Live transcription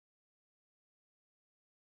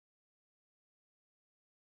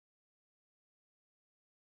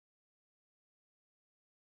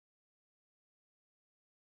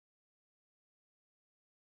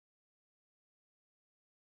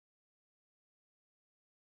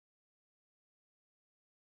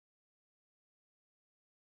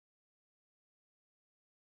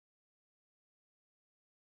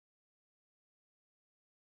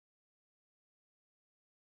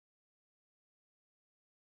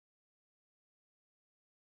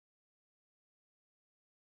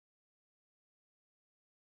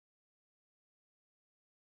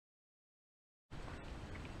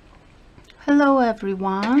Hello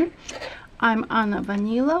everyone, I'm Anna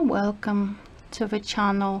Vanila. Welcome to the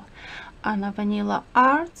channel Anna Vanila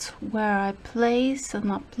Arts, where I place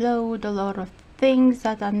and upload a lot of things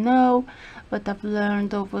that I know, that I've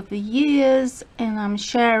learned over the years, and I'm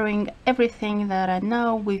sharing everything that I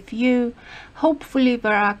know with you. Hopefully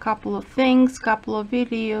there are a couple of things, couple of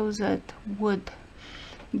videos that would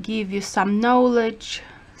give you some knowledge,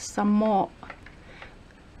 some more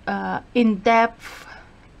in-depth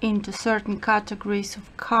into certain categories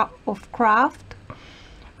of craft.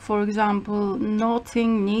 For example,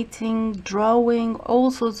 knotting, knitting, drawing, all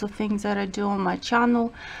sorts of things that I do on my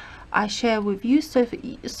channel I share with you.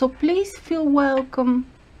 So please feel welcome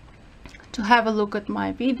to have a look at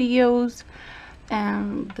my videos,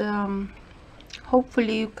 and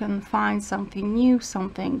hopefully you can find something new,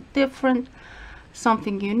 something different,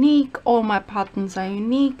 something unique. All my patterns are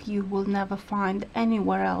unique. You will never find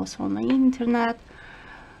anywhere else on the internet.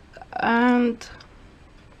 And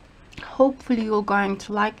hopefully you're going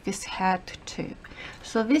to like this hat too.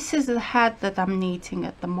 So this is the hat that I'm knitting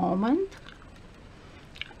at the moment.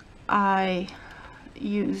 I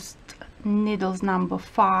used needles number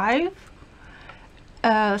 5,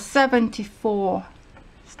 74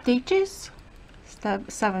 stitches,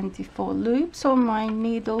 74 loops on my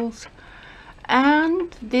needles,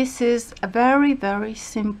 and this is a very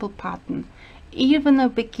simple pattern. Even a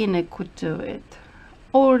beginner could do it.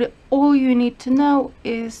 All you need to know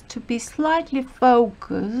is to be slightly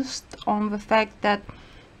focused on the fact that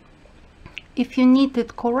if you knit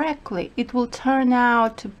it correctly, it will turn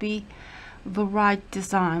out to be the right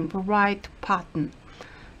design, the right pattern.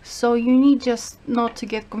 So you need just not to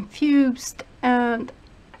get confused, and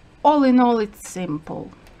all in all it's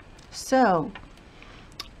simple. So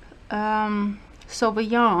the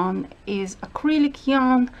yarn is acrylic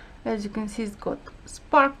yarn. As you can see, it's got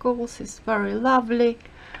sparkles, it's very lovely.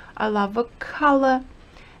 I love the color,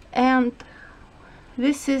 and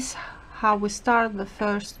this is how we start the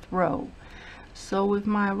first row. So with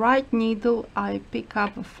my right needle I pick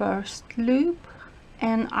up the first loop,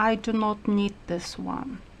 and I do not knit this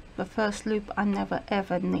one. The first loop I never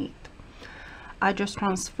ever knit. I just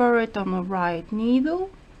transfer it on the right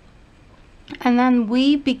needle, and then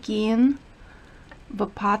we begin the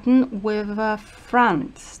pattern with a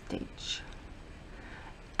front stitch,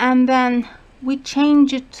 and then we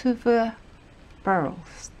change it to the purl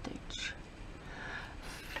stitch,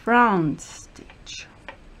 front stitch,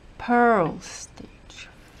 purl stitch,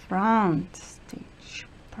 front stitch,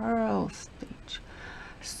 purl stitch.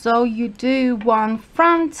 So you do one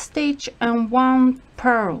front stitch and one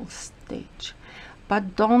purl stitch,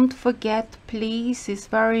 but don't forget, please, it's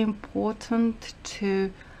very important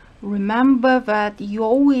to remember that you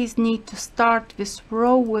always need to start this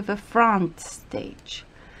row with a front stitch,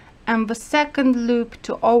 and the second loop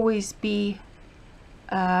to always be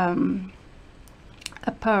a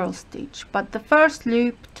purl stitch, but the first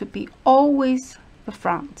loop to be always the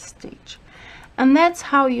front stitch. And that's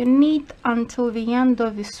how you knit until the end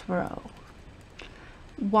of this row.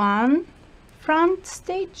 One front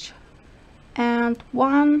stitch and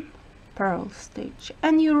one purl stitch,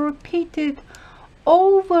 and you repeat it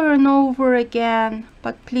over and over again.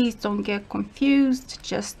 But please don't get confused,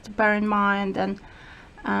 just bear in mind and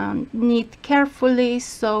knit carefully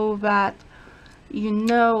so that you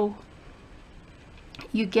know,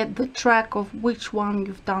 you get the track of which one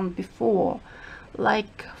you've done before.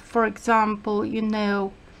 Like, for example, you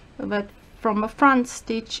know that from a front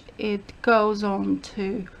stitch it goes on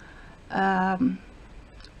to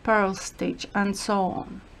purl stitch, and so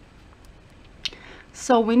on.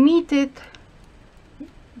 So we knit it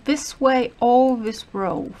this way all this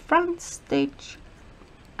row, front stitch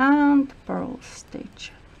and purl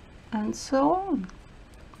stitch, and so on.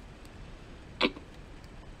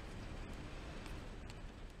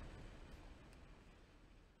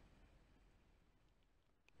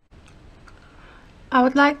 I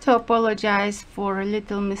would like to apologize for a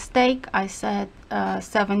little mistake. I said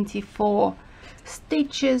 74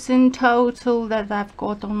 stitches in total that I've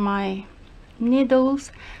got on my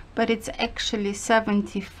needles, but it's actually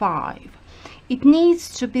 75. It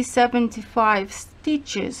needs to be 75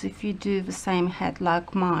 stitches if you do the same head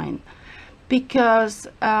like mine, because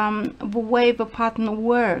the way the pattern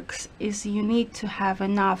works is you need to have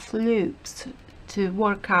enough loops to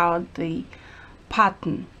work out the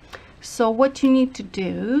pattern. So what you need to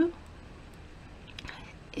do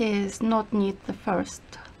is not knit the first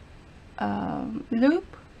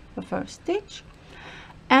loop, the first stitch,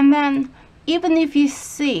 and then even if you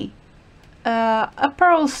see a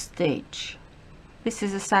purl stitch, this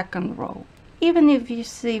is the second row, even if you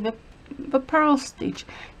see the the purl stitch,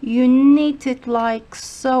 you knit it like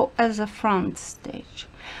so as a front stitch.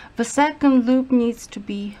 The second loop needs to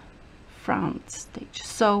be front stitch.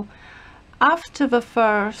 So after the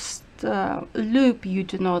first loop you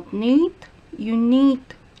do not need, you need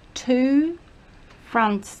 2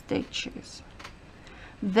 front stitches.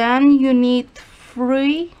 Then you need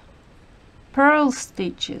 3 purl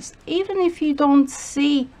stitches. Even if you don't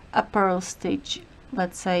see a purl stitch,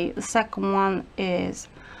 let's say the second one is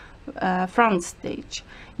front stitch,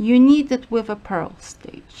 you need it with a purl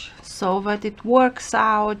stitch so that it works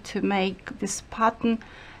out to make this pattern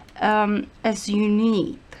as you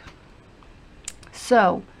need.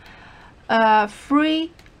 So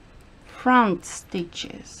 3 front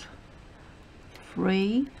stitches,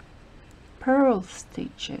 3 purl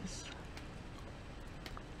stitches,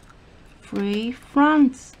 3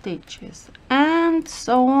 front stitches, and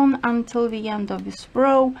so on until the end of this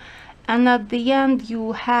row. And at the end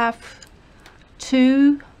you have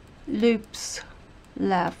 2 loops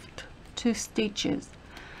left, 2 stitches,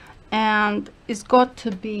 and it's got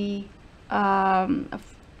to be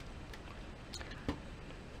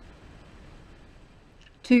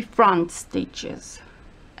 2 front stitches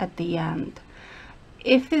at the end.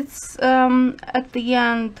 If it's at the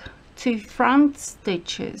end 2 front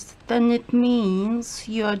stitches, then it means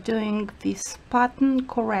you are doing this pattern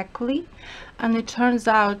correctly, and it turns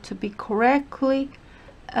out to be correctly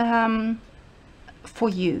for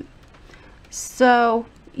you. So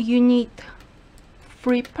you need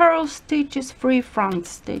 3 purl stitches, 3 front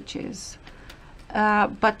stitches,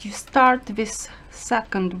 but you start this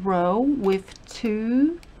second row with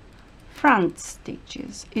 2 front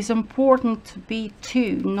stitches. It's important to be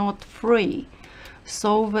 2, not 3,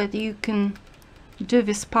 so that you can do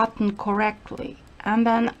this pattern correctly. And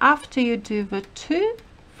then after you do the 2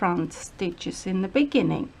 front stitches in the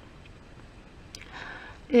beginning,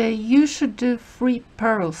 you should do 3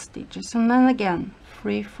 purl stitches, and then again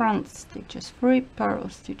 3 front stitches, 3 purl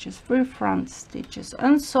stitches, 3 front stitches,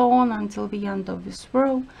 and so on until the end of this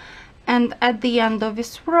row. And at the end of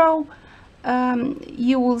this row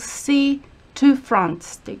you will see 2 front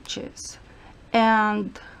stitches,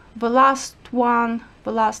 and the last one,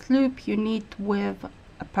 the last loop, you need with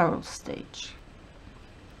a purl stitch.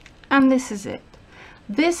 And this is it.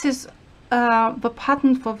 This is the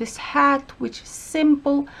pattern for this hat, which is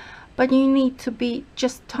simple, but you need to be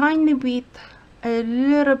just tiny bit, a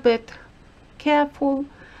little bit careful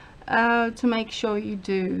to make sure you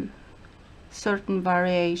do certain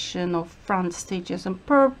variation of front stitches and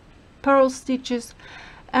purl stitches,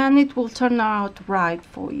 and it will turn out right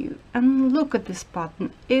for you. And look at this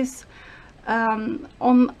pattern. Is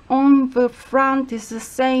on the front is the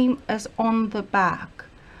same as on the back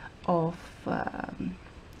of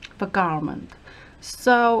the garment,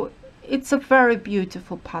 so it's a very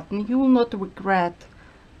beautiful pattern. You will not regret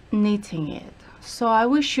knitting it. So I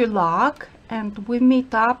wish you luck, and we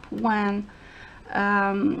meet up when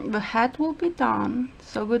the hat will be done.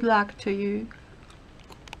 So good luck to you.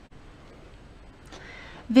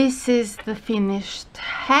 This is the finished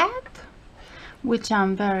hat, which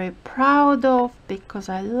I'm very proud of because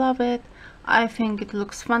I love it. I think it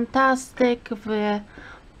looks fantastic. The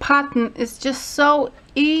pattern is just so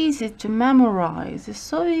easy to memorize. It's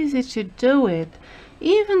so easy to do it.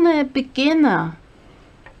 Even a beginner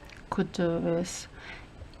could do this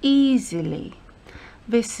easily.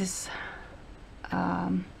 This is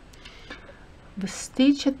the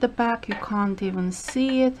stitch at the back. You can't even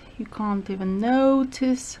see it, you can't even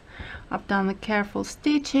notice. I've done a careful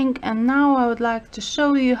stitching, and now I would like to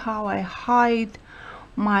show you how I hide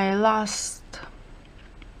my last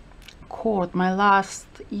cord, my last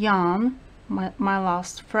yarn, my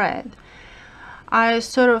last thread. I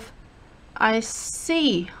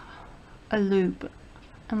see a loop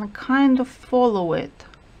and I kind of follow it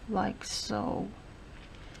like so,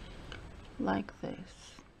 like this,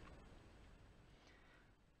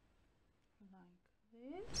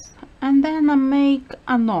 and then I make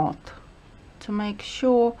a knot to make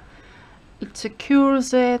sure it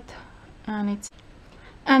secures it, and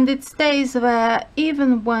it stays there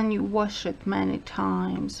even when you wash it many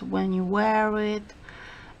times, when you wear it.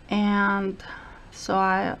 And so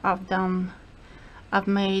I've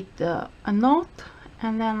made a knot,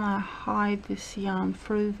 and then I hide this yarn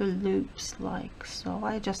through the loops like so.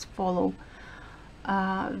 I just follow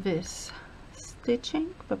this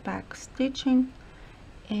stitching, the back stitching,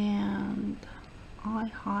 and I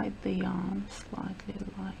hide the yarn slightly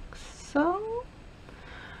like so,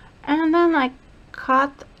 and then I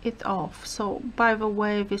cut it off. So by the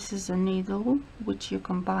way, this is a needle which you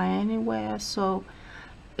can buy anywhere. So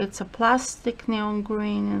it's a plastic neon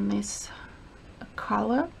green in this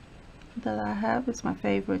color, that I have. It's my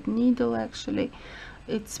favorite needle actually.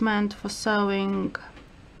 It's meant for sewing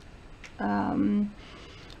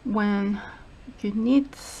when you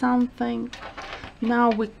need something. Now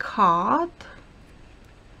we cut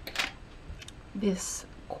this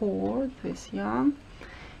cord, this yarn,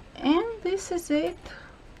 and this is it.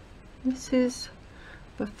 This is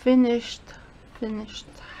the finished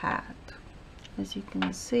hat. As you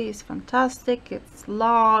can see, it's fantastic. It's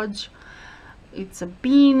large. It's a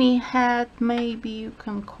beanie hat, maybe you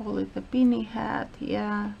can call it a beanie hat.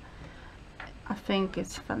 Yeah, I think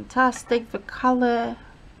it's fantastic. The color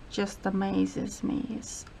just amazes me.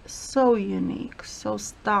 It's so unique, so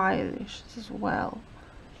stylish as well.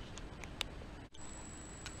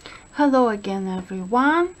 Hello again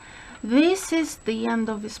everyone. This is the end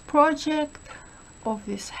of this project, of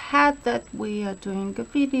this hat that we are doing a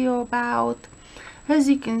video about. As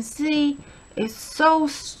you can see, it's so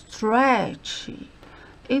stretchy,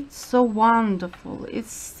 it's so wonderful,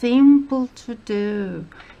 it's simple to do,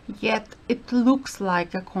 yet it looks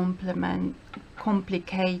like a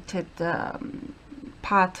complicated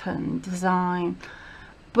pattern design,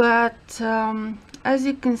 but as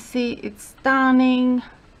you can see, it's stunning.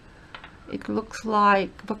 It looks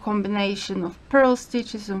like the combination of purl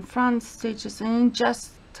stitches and front stitches, and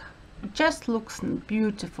it just looks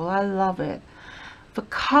beautiful. I love it. The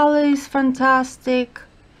color is fantastic.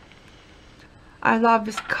 I love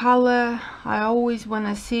this color. I always, when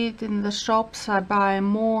I see it in the shops, I buy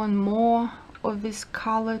more and more of this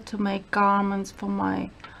color to make garments for my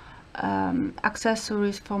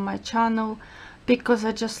accessories for my channel, because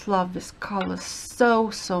I just love this color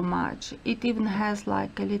so much. It even has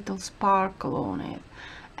like a little sparkle on it,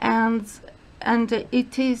 and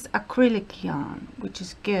it is acrylic yarn, which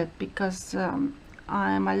is good because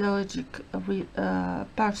I'm allergic,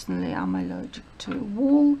 personally I'm allergic to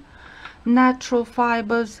wool, natural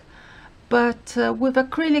fibers, but with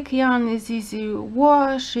acrylic yarn is easy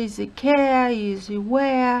wash, easy care, easy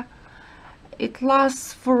wear. It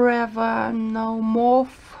lasts forever. No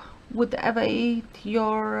moth would ever eat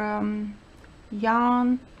your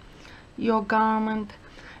yarn, your garment.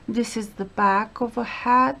 This is the back of a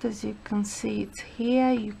hat. As you can see, it's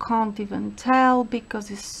here. You can't even tell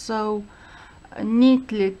because it's so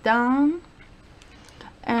neatly done.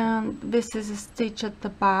 And this is a stitch at the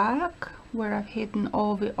back where I've hidden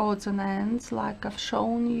all the odds and ends like I've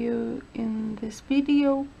shown you in this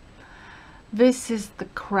video. This is the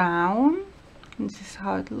crown. This is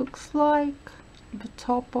how it looks like. The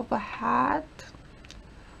top of a hat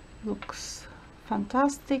looks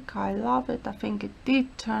fantastic. I love it. I think it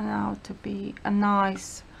did turn out to be a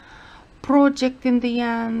nice project in the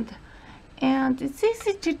end, and it's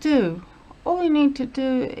easy to do. All you need to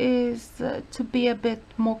do is to be a bit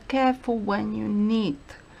more careful when you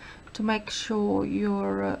knit, to make sure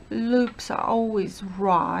your loops are always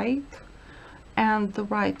right and the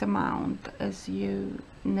right amount as you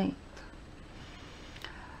knit.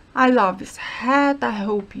 I love this hat. I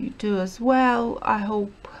hope you do as well. I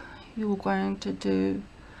hope you're going to do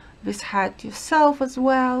this hat yourself as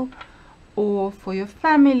well, or for your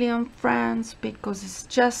family and friends, because it's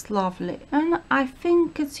just lovely. And I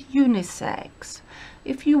think it's unisex.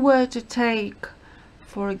 If you were to take,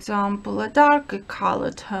 for example, a darker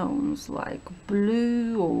color tones like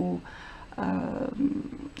blue or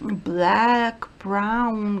black,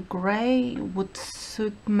 brown, gray, would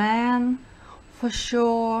suit men for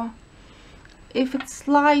sure. If it's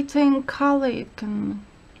light in color, it can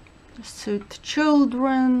suit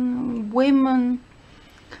children, women,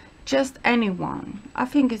 just anyone. I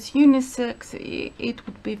think it's unisex. It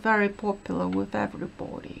would be very popular with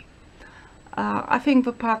everybody. I think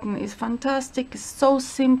the pattern is fantastic. It's so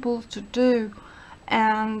simple to do,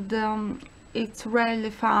 and it's rarely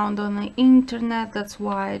found on the internet. That's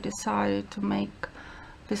why I decided to make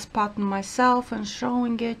this pattern myself and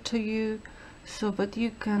showing it to you, so that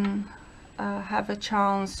you can have a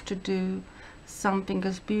chance to do something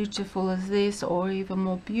as beautiful as this, or even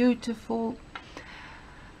more beautiful.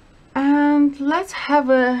 And let's have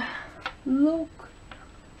a look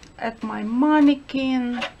at my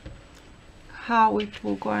mannequin, how it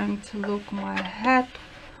will going to look, my hat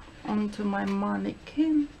onto my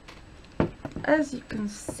mannequin. As you can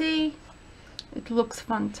see, it looks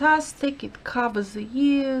fantastic. It covers the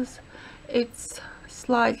ears. It's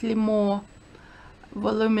slightly more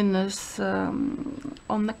voluminous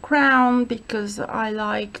on the crown, because I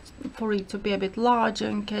like for it to be a bit larger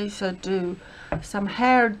in case I do some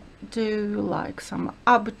hairdo, like some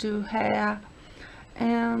updo hair.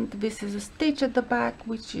 And this is a stitch at the back,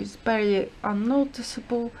 which is barely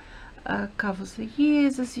unnoticeable, covers the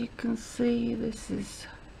ears. As you can see, this is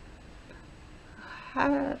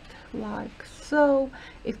head like so.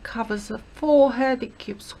 It covers the forehead, it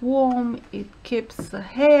keeps warm, it keeps the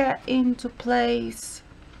hair into place,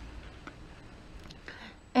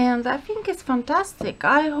 and I think it's fantastic.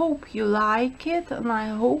 I hope you like it, and I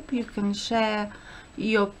hope you can share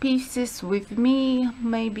your pieces with me.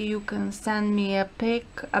 Maybe you can send me a pic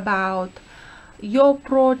about your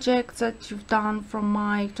projects that you've done from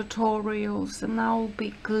my tutorials, and I'll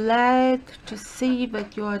be glad to see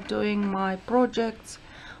that you are doing my projects,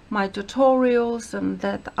 my tutorials, and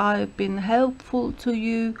that I've been helpful to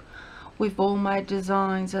you with all my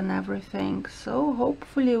designs and everything. So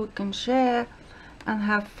hopefully we can share and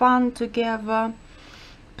have fun together.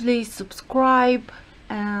 Please subscribe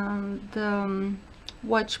and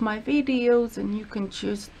watch my videos, and you can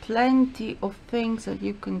choose plenty of things that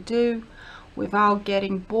you can do without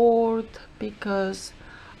getting bored, because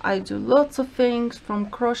I do lots of things, from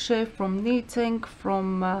crochet, from knitting,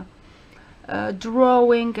 from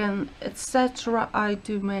drawing, and etc. I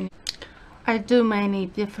do many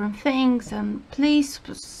different things. And please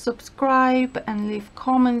subscribe and leave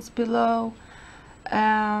comments below,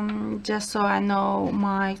 just so I know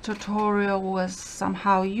my tutorial was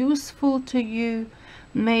somehow useful to you.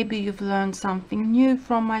 Maybe you've learned something new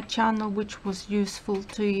from my channel which was useful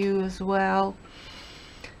to you as well.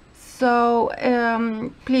 So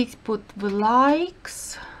please put the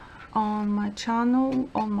likes on my channel,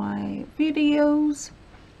 on my videos,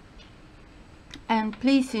 and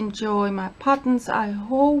please enjoy my patterns. I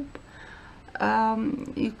hope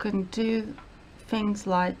you can do things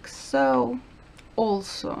like so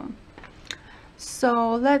also.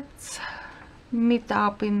 So let's meet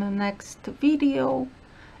up in the next video,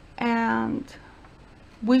 and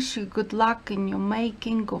wish you good luck in your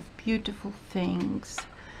making of beautiful things.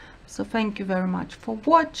 So thank you very much for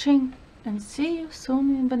watching, and see you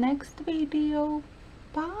soon in the next video.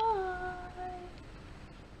 Bye.